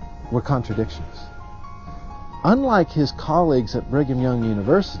were contradictions. Unlike his colleagues at Brigham Young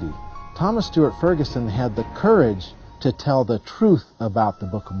University, Thomas Stewart Ferguson had the courage to tell the truth about the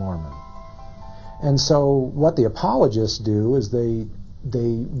Book of Mormon. And so what the apologists do is they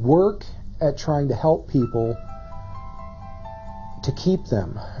work at trying to help people to keep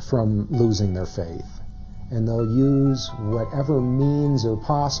them from losing their faith. And they'll use whatever means are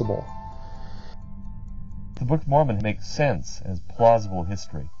possible. The Book of Mormon makes sense as plausible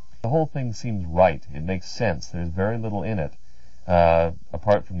history. The whole thing seems right. It makes sense. There's very little in it,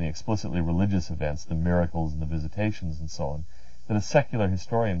 apart from the explicitly religious events, the miracles and the visitations and so on, that a secular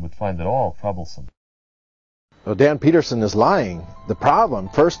historian would find it all troublesome. Well, Dan Peterson is lying. The problem,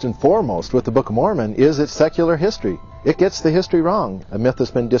 first and foremost, with the Book of Mormon is its secular history. It gets the history wrong. A myth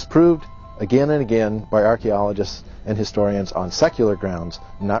that's been disproved again and again by archaeologists and historians on secular grounds,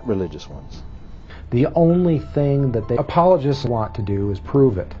 not religious ones. The only thing that the apologists want to do is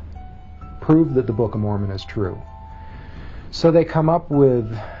prove it. Prove that the Book of Mormon is true. So they come up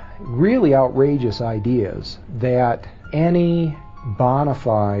with really outrageous ideas that any bona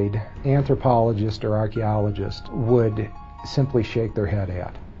fide anthropologist or archaeologist would simply shake their head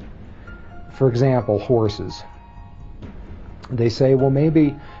at. For example, horses. They say, well,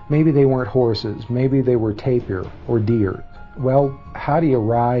 maybe they weren't horses, maybe they were tapir or deer. Well, how do you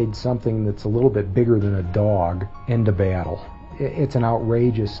ride something that's a little bit bigger than a dog into battle? It's an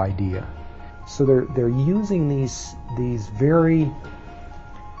outrageous idea. So they're using these very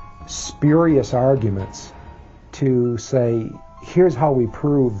spurious arguments to say, here's how we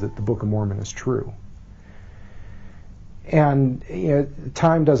prove that the Book of Mormon is true. And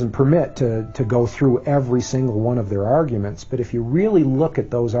time doesn't permit to go through every single one of their arguments, but if you really look at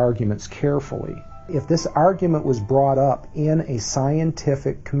those arguments carefully, if this argument was brought up in a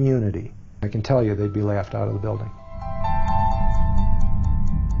scientific community, I can tell you they'd be laughed out of the building.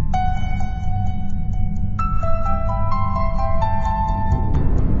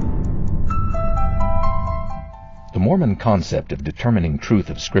 The Mormon concept of determining truth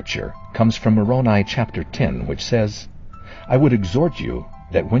of Scripture comes from Moroni chapter 10, which says, I would exhort you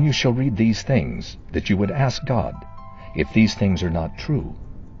that when you shall read these things, that you would ask God, if these things are not true,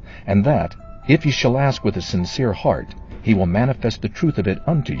 and that, if ye shall ask with a sincere heart, he will manifest the truth of it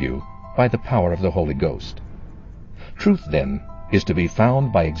unto you by the power of the Holy Ghost. Truth, then, is to be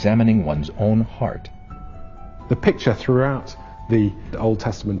found by examining one's own heart. The picture throughout the Old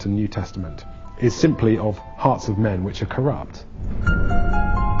Testament and New Testament is simply of hearts of men which are corrupt.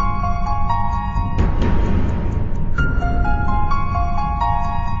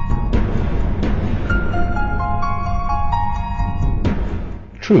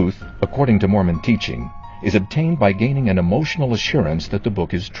 Truth, according to Mormon teaching, is obtained by gaining an emotional assurance that the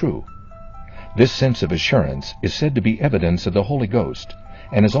book is true. This sense of assurance is said to be evidence of the Holy Ghost,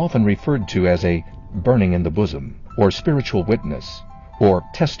 and is often referred to as a burning in the bosom, or spiritual witness, or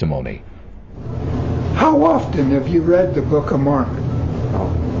testimony. How often have you read the Book of Mormon?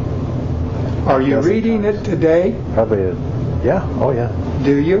 Are you reading it today? Probably, yeah. Oh, yeah.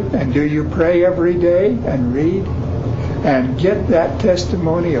 Do you? And do you pray every day and read? And get that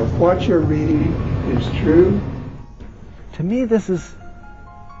testimony of what you're reading is true? To me, this is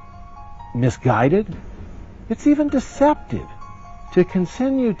misguided. It's even deceptive to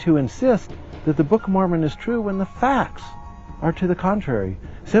continue to insist that the Book of Mormon is true when the facts are to the contrary,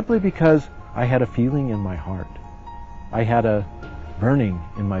 simply because I had a feeling in my heart. I had a burning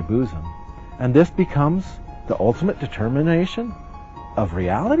in my bosom. And this becomes the ultimate determination of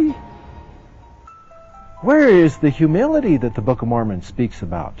reality? Where is the humility that the Book of Mormon speaks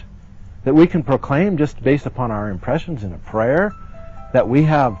about? That we can proclaim just based upon our impressions in a prayer that we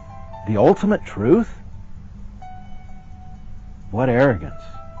have the ultimate truth? What arrogance.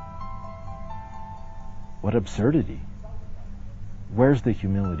 What absurdity. Where's the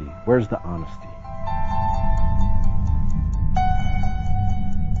humility? Where's the honesty?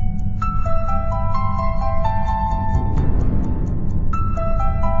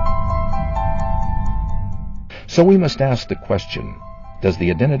 So we must ask the question, does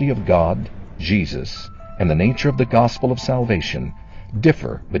the identity of God, Jesus, and the nature of the gospel of salvation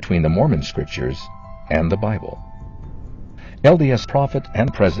differ between the Mormon scriptures and the Bible? LDS prophet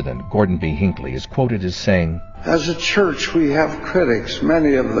and president Gordon B. Hinckley is quoted as saying, As a church we have critics,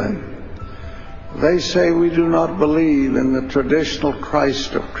 many of them. They say we do not believe in the traditional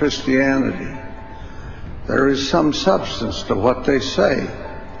Christ of Christianity. There is some substance to what they say.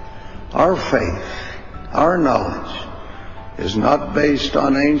 Our faith, our knowledge, is not based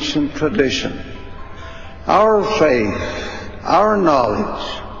on ancient tradition. Our faith, our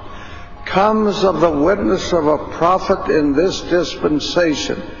knowledge, comes of the witness of a prophet in this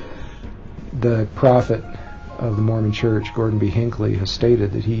dispensation. The prophet of the Mormon Church, Gordon B. Hinckley, has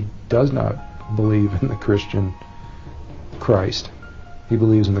stated that he does not believe in the Christian Christ. He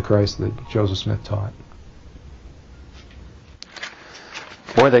believes in the Christ that Joseph Smith taught.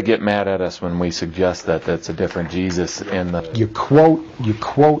 Boy, they get mad at us when we suggest that that's a different Jesus in the... You quote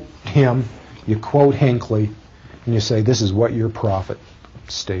him, you quote Hinckley, and you say, this is what your prophet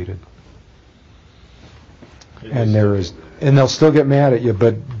stated. And they'll still get mad at you,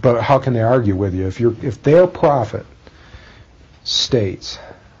 but how can they argue with you? If their prophet states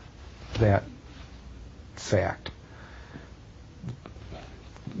that fact,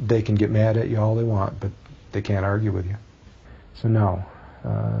 they can get mad at you all they want, but they can't argue with you. So no,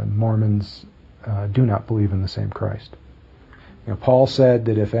 Mormons do not believe in the same Christ. You know, Paul said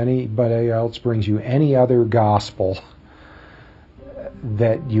that if anybody else brings you any other gospel,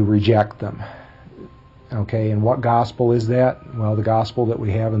 that you reject them. Okay, and what gospel is that? Well, the gospel that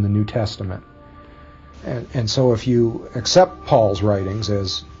we have in the New Testament. And so if you accept Paul's writings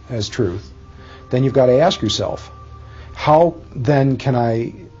as truth, then you've got to ask yourself, how then can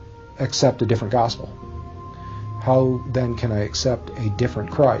I accept a different gospel? How then can I accept a different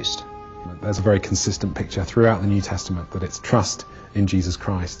Christ? There's a very consistent picture throughout the New Testament that it's trust in Jesus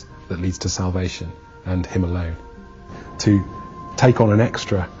Christ that leads to salvation and Him alone. To take on an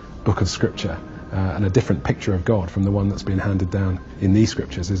extra book of Scripture and a different picture of God from the one that's been handed down in these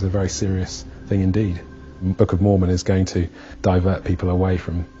Scriptures is a very serious thing indeed. The Book of Mormon is going to divert people away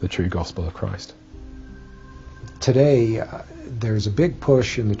from the true gospel of Christ. Today, there's a big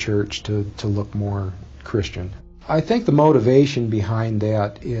push in the church to look more Christian. I think the motivation behind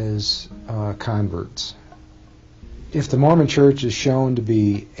that is converts. If the Mormon Church is shown to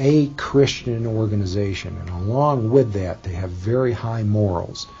be a Christian organization, and along with that they have very high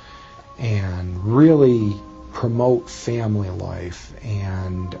morals and really promote family life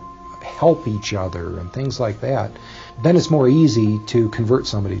and help each other and things like that, then it's more easy to convert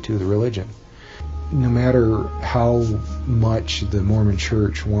somebody to the religion. No matter how much the Mormon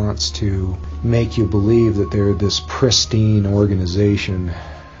Church wants to make you believe that they're this pristine organization,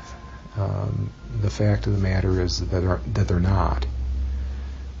 the fact of the matter is that they're not.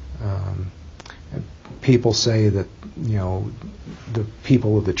 People say that, you know, the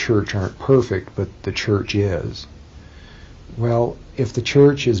people of the church aren't perfect, but the church is. Well, if the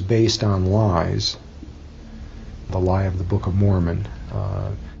church is based on lies, the lie of the Book of Mormon,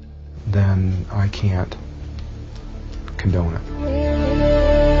 then I can't condone it.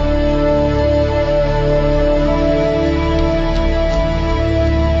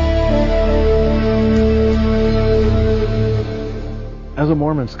 As a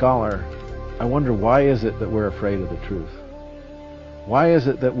Mormon scholar, I wonder, why is it that we're afraid of the truth? Why is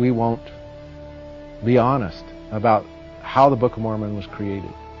it that we won't be honest about how the Book of Mormon was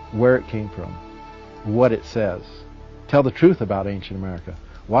created, where it came from, what it says, tell the truth about ancient America?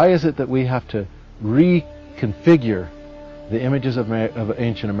 Why is it that we have to reconfigure the images of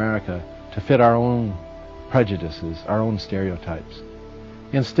ancient America to fit our own prejudices, our own stereotypes,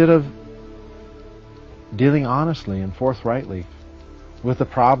 instead of dealing honestly and forthrightly with the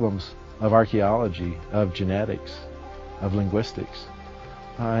problems of archaeology, of genetics, of linguistics,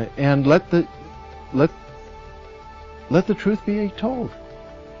 and let the truth be told?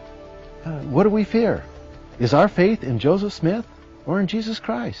 What do we fear? Is our faith in Joseph Smith or in Jesus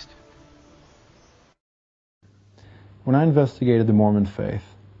Christ? When I investigated the Mormon faith,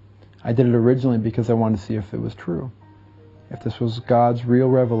 I did it originally because I wanted to see if it was true. If this was God's real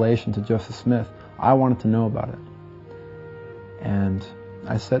revelation to Joseph Smith, I wanted to know about it. And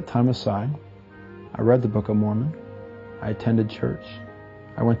I set time aside. I read the Book of Mormon. I attended church.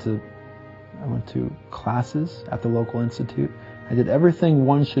 I went to classes at the local institute. I did everything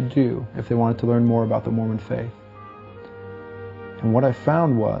one should do if they wanted to learn more about the Mormon faith. And what I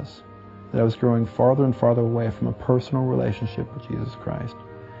found was that I was growing farther and farther away from a personal relationship with Jesus Christ.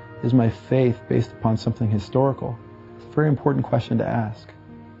 Is my faith based upon something historical? It's a very important question to ask.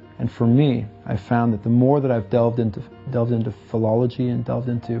 And for me, I found that the more that I've delved into philology and delved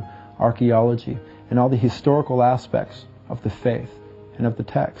into archaeology and all the historical aspects of the faith and of the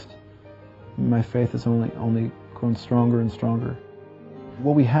text, my faith has only grown stronger and stronger.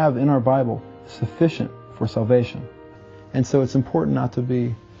 What we have in our Bible is sufficient for salvation. And so it's important not to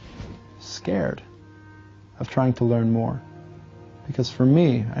be scared of trying to learn more. Because for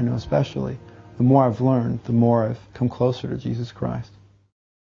me, I know especially, the more I've learned, the more I've come closer to Jesus Christ.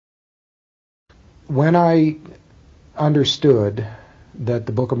 When I understood that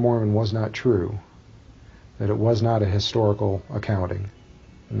the Book of Mormon was not true, that it was not a historical accounting,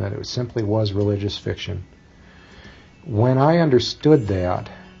 and that it simply was religious fiction, when I understood that,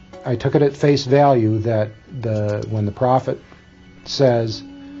 I took it at face value that when the prophet says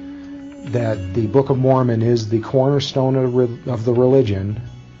that the Book of Mormon is the cornerstone of the religion,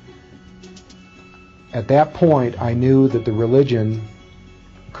 at that point I knew that the religion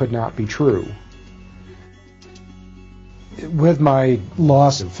could not be true. With my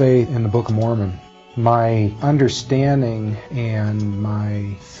loss of faith in the Book of Mormon, my understanding and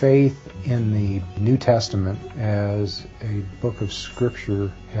my faith in the New Testament as a book of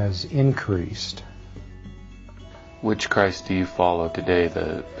Scripture has increased. Which Christ do you follow today,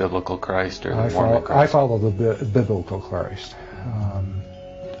 the biblical Christ or the Mormon Christ? I follow the biblical Christ.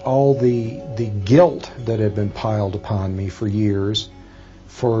 All the guilt that had been piled upon me for years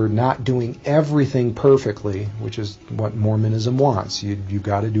for not doing everything perfectly, which is what Mormonism wants. You've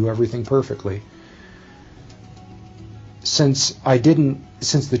got to do everything perfectly. Since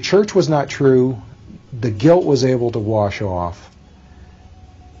the church was not true, the guilt was able to wash off.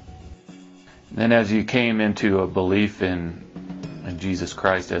 Then as you came into a belief in Jesus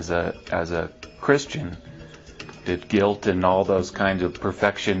Christ as a Christian, did guilt and all those kinds of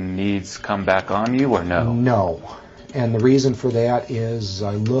perfection needs come back on you, or no? No. And the reason for that is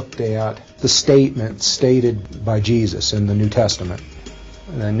I looked at the statement stated by Jesus in the New Testament.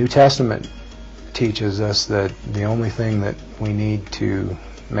 The New Testament teaches us that the only thing that we need to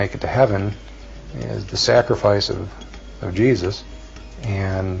make it to heaven is the sacrifice of Jesus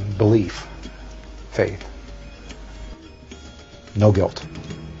and belief, faith. No guilt.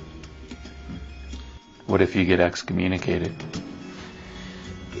 What if you get excommunicated?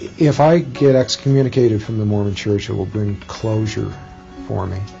 If I get excommunicated from the Mormon Church, it will bring closure for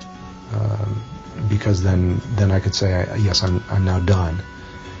me, because then I could say, yes, I'm now done,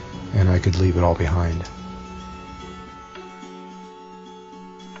 and I could leave it all behind.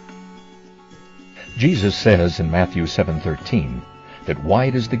 Jesus says in Matthew 7:13 that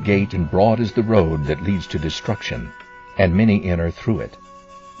wide is the gate and broad is the road that leads to destruction, and many enter through it.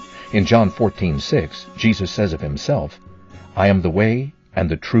 In John 14:6, Jesus says of himself, I am the way and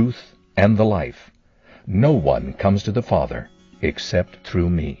the truth and the life. No one comes to the Father except through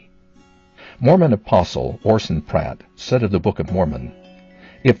me. Mormon apostle Orson Pratt said of the Book of Mormon,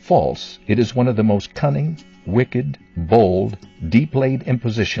 if false, it is one of the most cunning, wicked, bold, deep-laid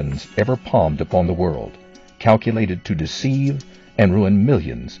impositions ever palmed upon the world, calculated to deceive and ruin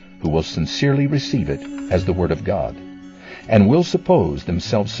millions who will sincerely receive it as the Word of God, and will suppose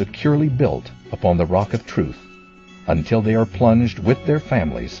themselves securely built upon the rock of truth, until they are plunged with their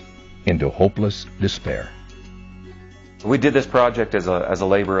families into hopeless despair. We did this project as a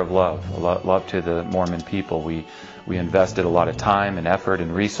labor of love to the Mormon people. We invested a lot of time and effort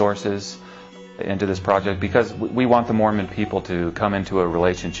and resources into this project because we want the Mormon people to come into a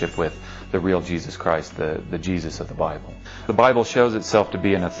relationship with the real Jesus Christ, the Jesus of the Bible. The Bible shows itself to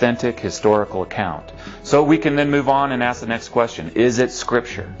be an authentic historical account. So we can then move on and ask the next question, is it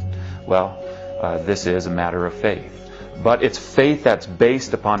Scripture? Well, this is a matter of faith. But it's faith that's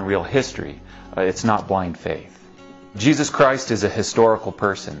based upon real history. It's not blind faith. Jesus Christ is a historical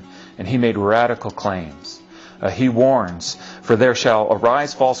person, and He made radical claims. He warns, for there shall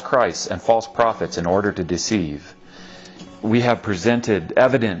arise false Christs and false prophets in order to deceive. We have presented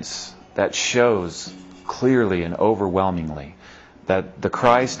evidence that shows clearly and overwhelmingly that the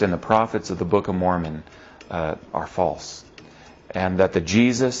Christ and the prophets of the Book of Mormon are false, and that the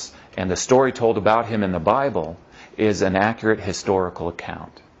Jesus and the story told about Him in the Bible is an accurate historical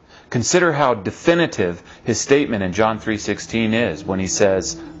account. Consider how definitive His statement in John 3:16 is when He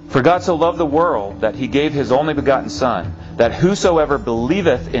says, for God so loved the world that He gave His only begotten Son, that whosoever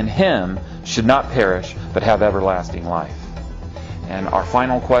believeth in Him should not perish, but have everlasting life. And our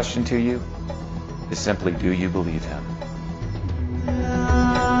final question to you is simply, do you believe Him?